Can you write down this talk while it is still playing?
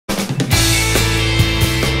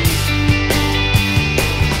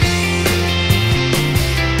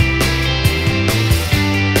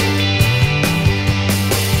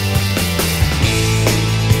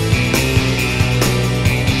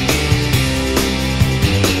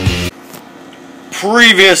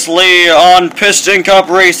Previously on Piston Cup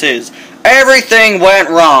races, everything went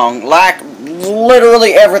wrong.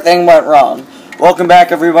 Literally everything went wrong. Welcome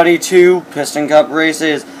back, everybody, to Piston Cup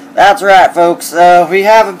races. That's right, folks. We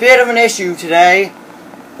have a bit of an issue today.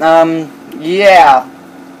 Yeah,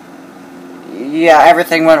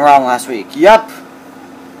 everything went wrong last week. Yup.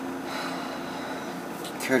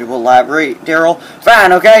 Care to elaborate, Daryl?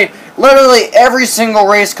 Fine, okay. Literally every single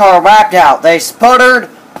race car whacked out. They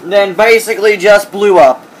sputtered, then basically just blew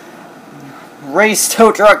up. Race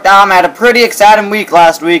Tow Truck Dom had a pretty exciting week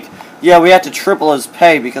last week. Yeah, we had to triple his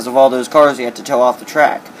pay because of all those cars he had to tow off the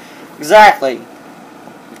track. Exactly.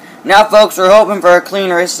 Now, folks, we're hoping for a clean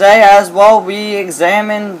race today as well. We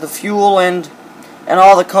examine the fuel and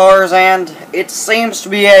all the cars, and it seems to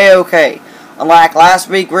be a-okay. Unlike last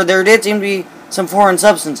week, where there did seem to be some foreign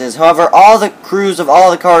substances. However, all the crews of all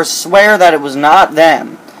the cars swear that it was not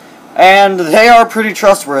them. And they are pretty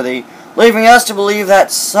trustworthy, leaving us to believe that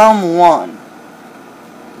someone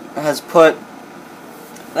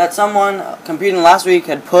competing last week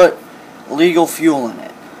had put illegal fuel in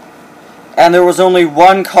it. And there was only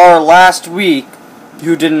one car last week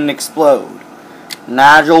who didn't explode.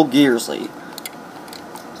 Nigel Gearsley,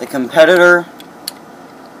 the competitor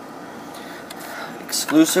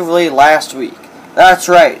exclusively last week. That's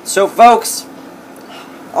right. So, folks,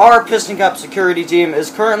 our Piston Cup security team is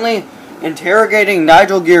currently interrogating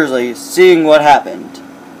Nigel Gearsley, seeing what happened.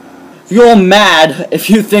 You're mad if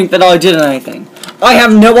you think that I did anything. I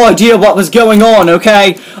have no idea what was going on,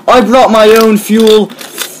 okay? I brought my own fuel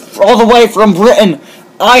all the way from Britain.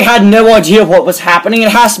 I had no idea what was happening.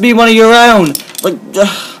 It has to be one of your own.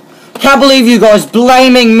 Can't believe you guys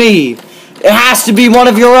blaming me. It has to be one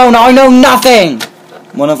of your own. I know nothing.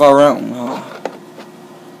 One of our own. Oh.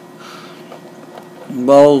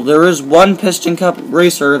 Well, there is one Piston Cup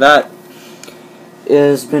racer that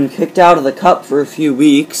has been kicked out of the Cup for a few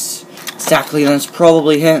weeks. Exactly, and it's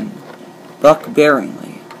probably him. Buck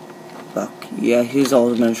Bearingley. Buck, yeah, he's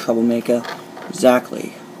always been a troublemaker.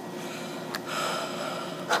 Exactly.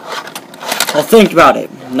 Well, think about it.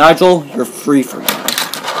 Nigel, you're free for now.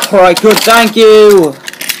 Alright, good, thank you!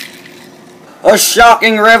 A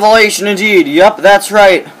shocking revelation indeed. Yup, that's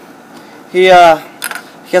right.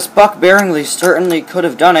 Yes, Buck Bearingley certainly could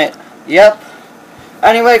have done it. Yep.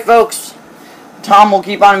 Anyway, folks, Tom will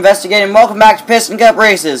keep on investigating. Welcome back to Piston Cup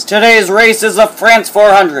races. Today's race is a France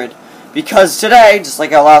 400. Because today, just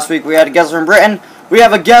like how last week we had a guest from Britain, we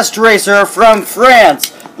have a guest racer from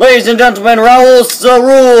France. Ladies and gentlemen, Raoul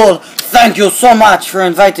Sarul. Thank you so much for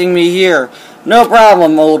inviting me here. No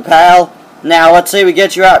problem, old pal. Now, let's say we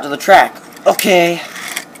get you out to the track. Okay.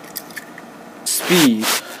 Speed.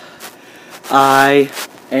 I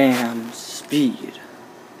am speed.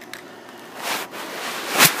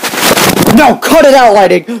 No, cut it out,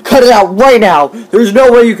 Lighting! Cut it out right now! There's no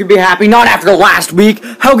way you can be happy, not after last week!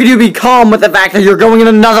 How could you be calm with the fact that you're going in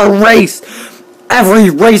another race? Every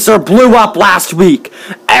racer blew up last week!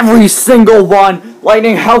 Every single one!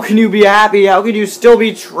 Lightning, how can you be happy? How can you still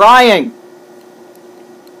be trying?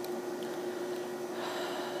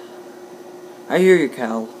 I hear you,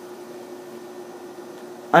 Cal.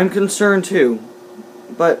 I'm concerned too,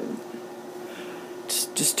 but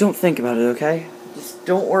just don't think about it, okay? Just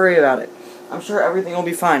don't worry about it. I'm sure everything will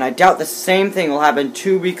be fine. I doubt the same thing will happen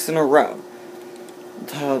 2 weeks in a row.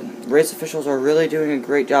 The race officials are really doing a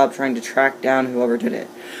great job trying to track down whoever did it.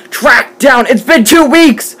 Track down! It's been 2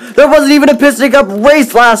 weeks! There wasn't even a Piston Cup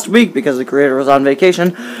race last week because the creator was on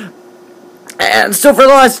vacation. And so for the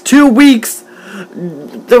last 2 weeks,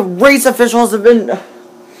 the race officials have been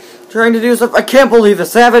trying to do stuff. I can't believe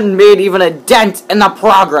this. They haven't made even a dent in the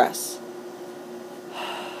progress.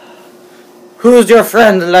 Who's your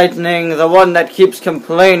friend, Lightning? The one that keeps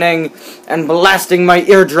complaining and blasting my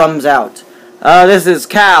eardrums out. This is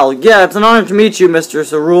Cal. Yeah, it's an honor to meet you, Mr.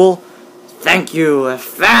 Sarul. Thank you. A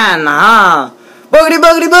fan, huh? Boogity,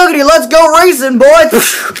 boogity, boogity. Let's go racing, boys.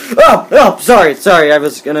 Oh, sorry. I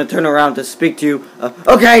was gonna turn around to speak to you.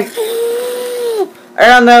 Okay.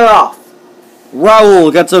 And they're off.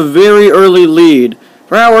 Raoul gets a very early lead.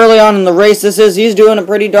 For how early on in the race this is, he's doing a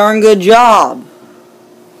pretty darn good job.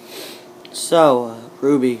 So,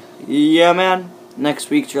 Ruby, yeah, man? Next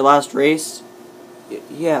week's your last race?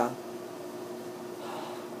 Yeah.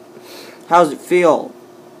 How's it feel?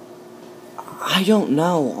 I don't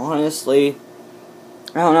know, honestly.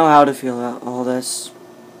 I don't know how to feel about all this.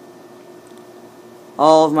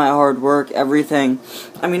 All of my hard work, everything.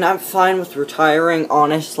 I mean, I'm fine with retiring,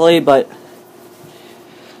 honestly, but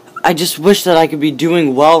I just wish that I could be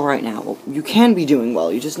doing well right now. Well, you can be doing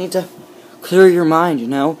well. You just need to clear your mind, you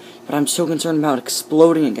know? But I'm so concerned about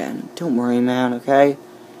exploding again. Don't worry, man, okay?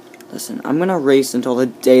 Listen, I'm gonna race until the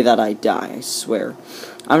day that I die, I swear.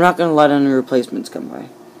 I'm not gonna let any replacements come by.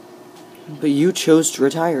 But you chose to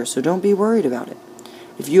retire, so don't be worried about it.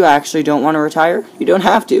 If you actually don't want to retire, you don't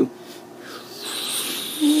have to.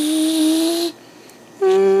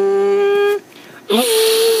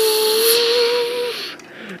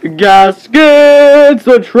 Gaskets,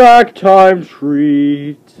 the track time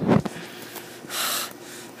treat.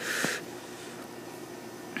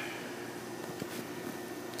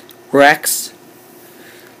 Rex,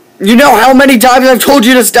 you know how many times I've told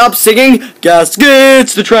you to stop singing?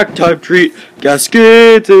 Gaskets, the track time treat.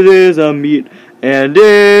 Gaskets, it is a meat, and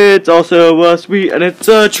it's also a sweet, and it's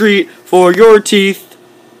a treat for your teeth.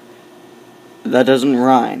 That doesn't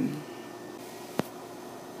rhyme.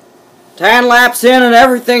 10 laps in and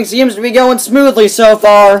everything seems to be going smoothly so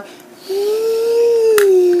far.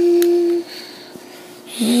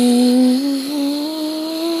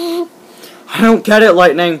 I don't get it,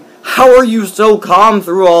 Lightning. How are you so calm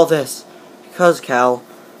through all this? Because, Cal,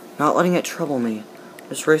 not letting it trouble me.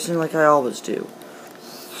 Just racing like I always do.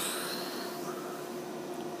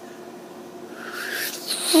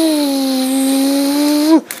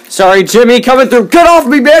 Sorry, Jimmy, coming through. Get off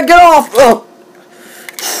me, man, get off! Oh.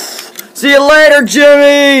 See you later,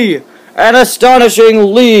 Jimmy! An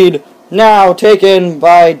astonishing lead now taken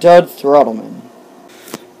by Dud Throttleman.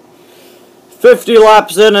 50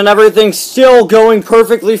 laps in and everything's still going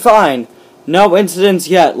perfectly fine. No incidents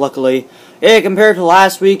yet, luckily. Hey, compared to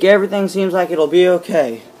last week, everything seems like it'll be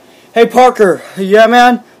okay. Hey, Parker. Yeah,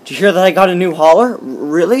 man? Did you hear that I got a new hauler?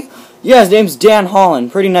 Really? Yeah, his name's Dan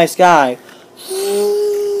Holland. Pretty nice guy.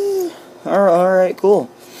 Alright,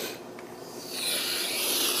 cool.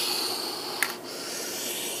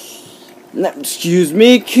 Now, excuse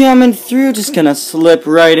me, coming through. Just gonna slip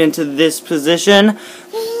right into this position.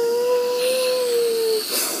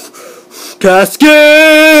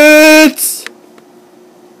 Gaskets!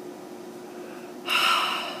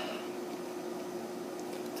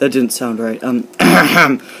 That didn't sound right.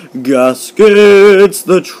 Gaskets,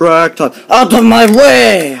 the track time. Out of my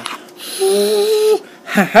way!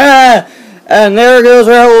 Haha! And there goes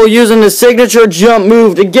Raul using the signature jump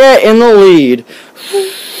move to get in the lead.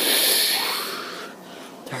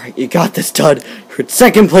 Alright, you got this, Dud. You're in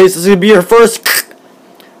second place. This is gonna be your first.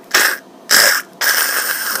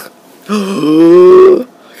 I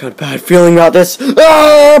got a bad feeling about this.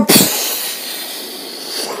 Ah!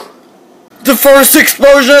 The first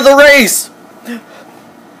explosion of the race!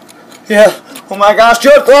 Yeah. Oh my gosh,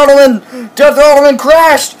 Dud Throttleman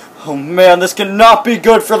crashed! Oh man, this cannot be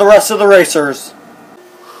good for the rest of the racers.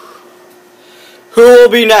 Who will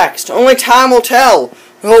be next? Only time will tell.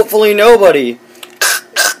 Hopefully nobody.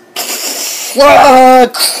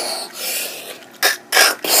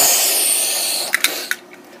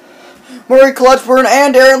 Murray Clutchburn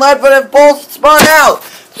and Aaron Ledford have both spun out.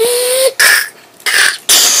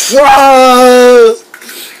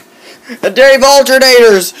 The Dave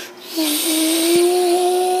alternators.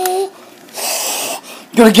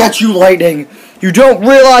 Gonna get you, Lightning. You don't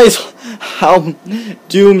realize how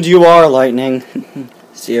doomed you are, Lightning.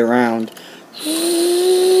 See you around.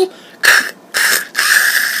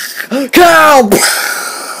 Cow!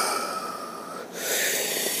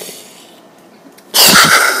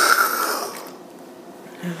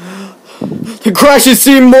 The crashes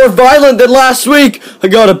seem more violent than last week. I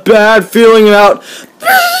got a bad feeling about.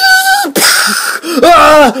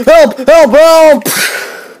 Help! Help! Help!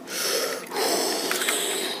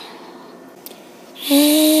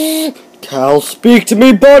 Cal, speak to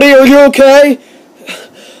me, buddy. Are you okay?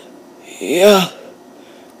 Yeah.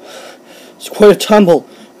 It's quite a tumble.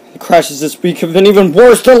 The crashes this week have been even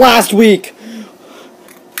worse than last week.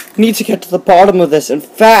 We need to get to the bottom of this, and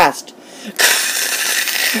fast.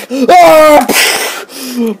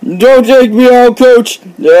 Don't take me out, Coach.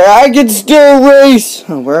 I can still race.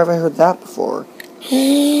 Where have I heard that before?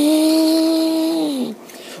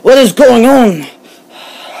 What is going on?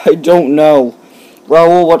 I don't know.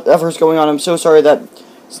 Raul, whatever's going on, I'm so sorry that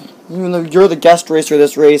even though you're the guest racer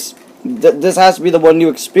this race, this has to be the one you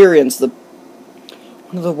experienced, one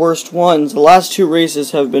of the worst ones. The last two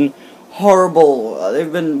races have been horrible. They've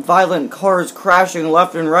been violent, cars crashing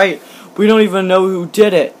left and right. We don't even know who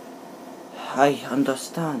did it. I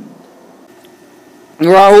understand.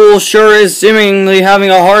 Raul sure is seemingly having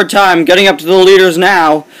a hard time getting up to the leaders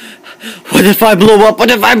now. What if I blow up? What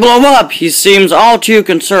if I blow up? He seems all too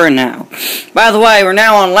concerned now. By the way, we're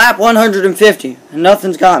now on lap 150, and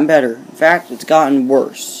nothing's gotten better. In fact, it's gotten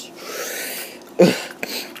worse.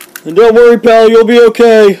 And don't worry, pal, you'll be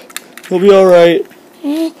okay. You'll be alright.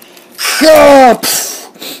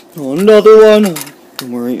 Oh, another one.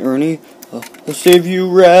 Don't worry, Ernie. I'll save you,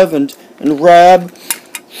 Rev and Rab.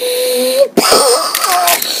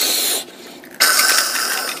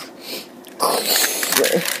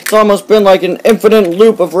 It's almost been like an infinite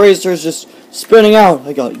loop of racers just spinning out.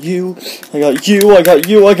 I got you, I got you, I got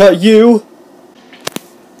you, I got you.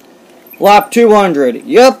 Lap 200.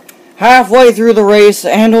 Yep, halfway through the race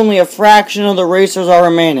and only a fraction of the racers are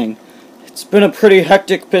remaining. It's been a pretty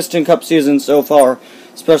hectic Piston Cup season so far,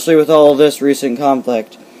 especially with all this recent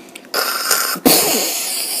conflict.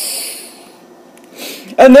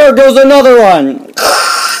 And there goes another one.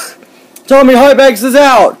 Tommy Highbanks is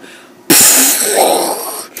out.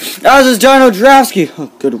 As is Dino Drafsky.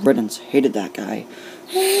 Oh, good riddance. Hated that guy.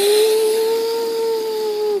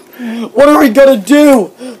 What are we gonna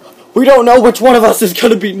do? We don't know which one of us is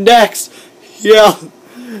gonna be next. Yeah.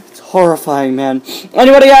 It's horrifying, man.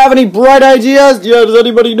 Anybody have any bright ideas? Yeah, does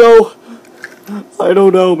anybody know? I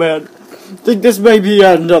don't know, man. I think this may be the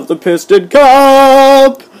end of the Piston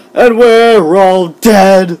Cup. And we're all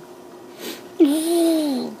dead.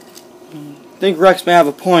 I think Rex may have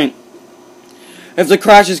a point. If the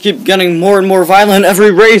crashes keep getting more and more violent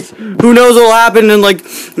every race, who knows what'll happen, and like,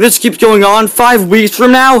 this keeps going on 5 weeks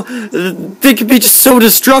from now, they could be just so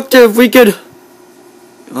destructive. We could...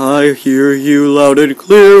 I hear you loud and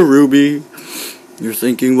clear, Ruby. You're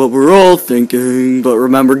thinking what we're all thinking, but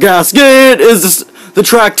remember, Gasket is the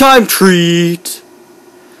track time treat.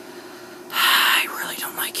 I really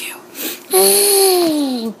don't like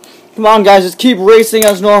you. Come on, guys, just keep racing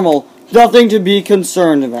as normal. Nothing to be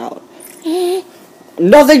concerned about.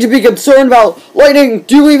 Nothing to be concerned about. Lightning,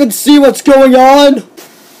 do you even see what's going on?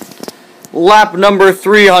 Lap number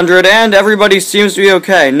 300, and everybody seems to be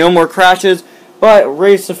okay. No more crashes, but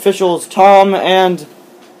race officials Tom and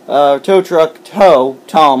tow truck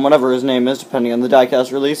Tom, whatever his name is, depending on the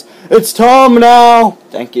diecast release. It's Tom now!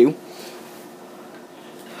 Thank you.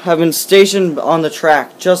 Have been stationed on the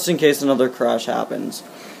track just in case another crash happens.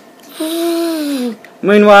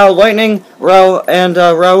 Meanwhile, Lightning, and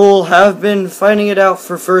Raul have been fighting it out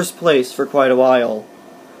for first place for quite a while.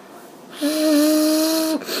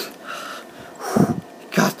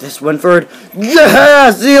 Got this, Winford. Yeah!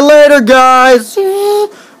 See you later, guys!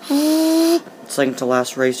 Second to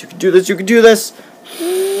last race. You can do this, you can do this!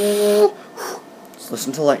 Just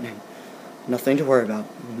listen to Lightning. Nothing to worry about.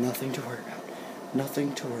 Nothing to worry about.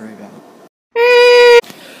 Nothing to worry about.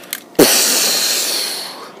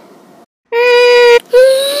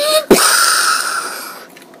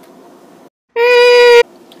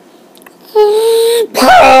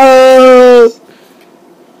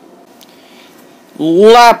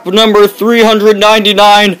 Lap number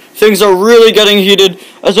 399. Things are really getting heated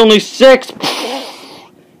as only 6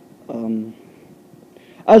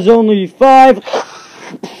 as only 5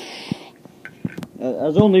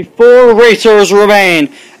 as only 4 racers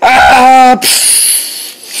remain.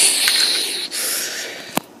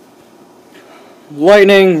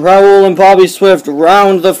 Lightning, Raul, and Bobby Swift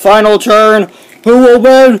round the final turn. Who will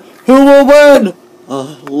win? Who will win?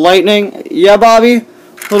 Lightning. Yeah, Bobby.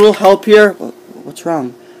 A little help here. What's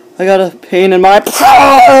wrong? I got a pain in my...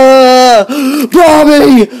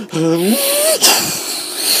 Bobby!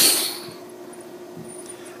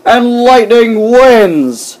 And Lightning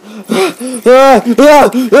wins!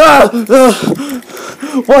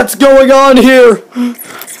 What's going on here?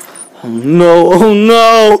 Oh no, oh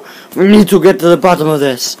no! We need to get to the bottom of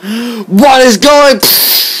this. What is going...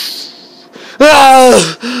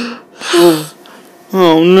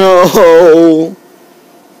 Oh no!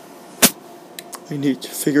 We need to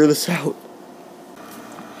figure this out.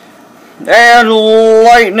 And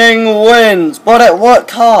Lightning wins, but at what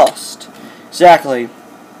cost? Exactly.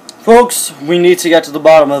 Folks, we need to get to the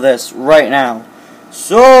bottom of this right now.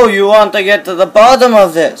 So, you want to get to the bottom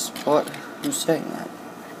of this? What? Who's saying that?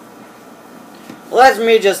 Let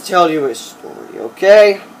me just tell you a story,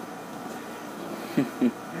 okay?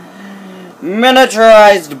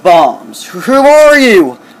 Miniaturized bombs. Who are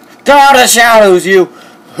you? God of shadows, you.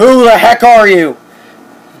 Who the heck are you?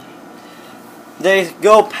 They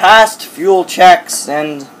go past fuel checks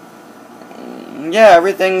and yeah,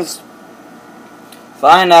 everything's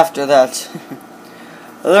fine after that.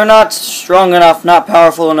 They're not strong enough, not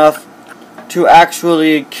powerful enough to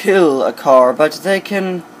actually kill a car, but they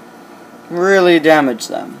can really damage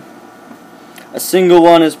them. A single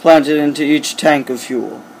one is planted into each tank of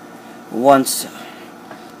fuel. Once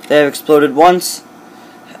they have exploded once,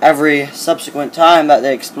 every subsequent time that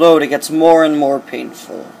they explode, it gets more and more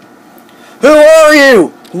painful. Who are you?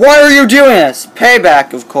 Why are you doing this?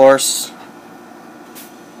 Payback, of course.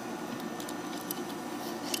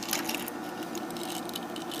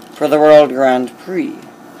 For the World Grand Prix.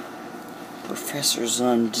 Professor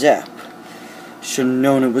Zundep. Should have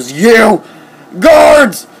known it was you!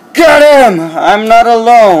 Guards! Get him! I'm not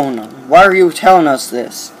alone. Why are you telling us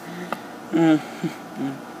this?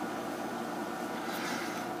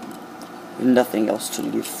 Nothing else to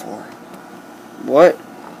live for. What?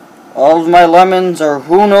 All of my lemons are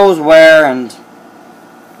who knows where, and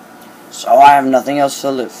so I have nothing else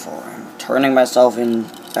to live for. I'm turning myself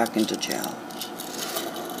back into jail.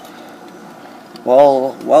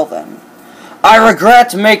 Well then. I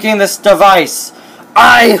regret making this device.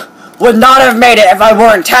 I would not have made it if I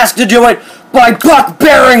weren't tasked to do it by Buck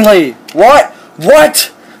Bearingly. What?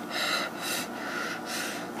 What?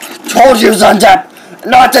 Told you, Zundep,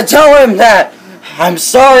 not to tell him that. I'm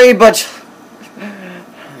sorry, but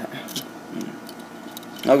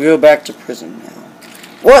I'll go back to prison now.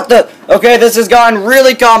 What the? Okay, this has gotten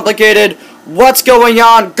really complicated. What's going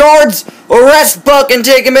on? Guards, arrest Buck and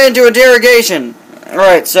take him into interrogation.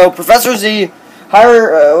 Alright, so Professor Z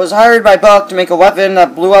was hired by Buck to make a weapon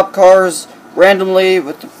that blew up cars randomly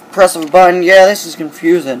with the press of a button. Yeah, this is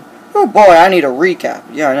confusing. Oh boy, I need a recap.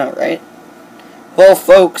 Yeah, I know, right? Well,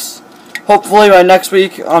 folks, hopefully by next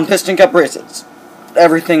week on Piston Cup races,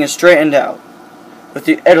 everything is straightened out with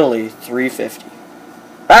the Italy 350.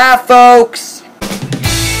 Bye, folks!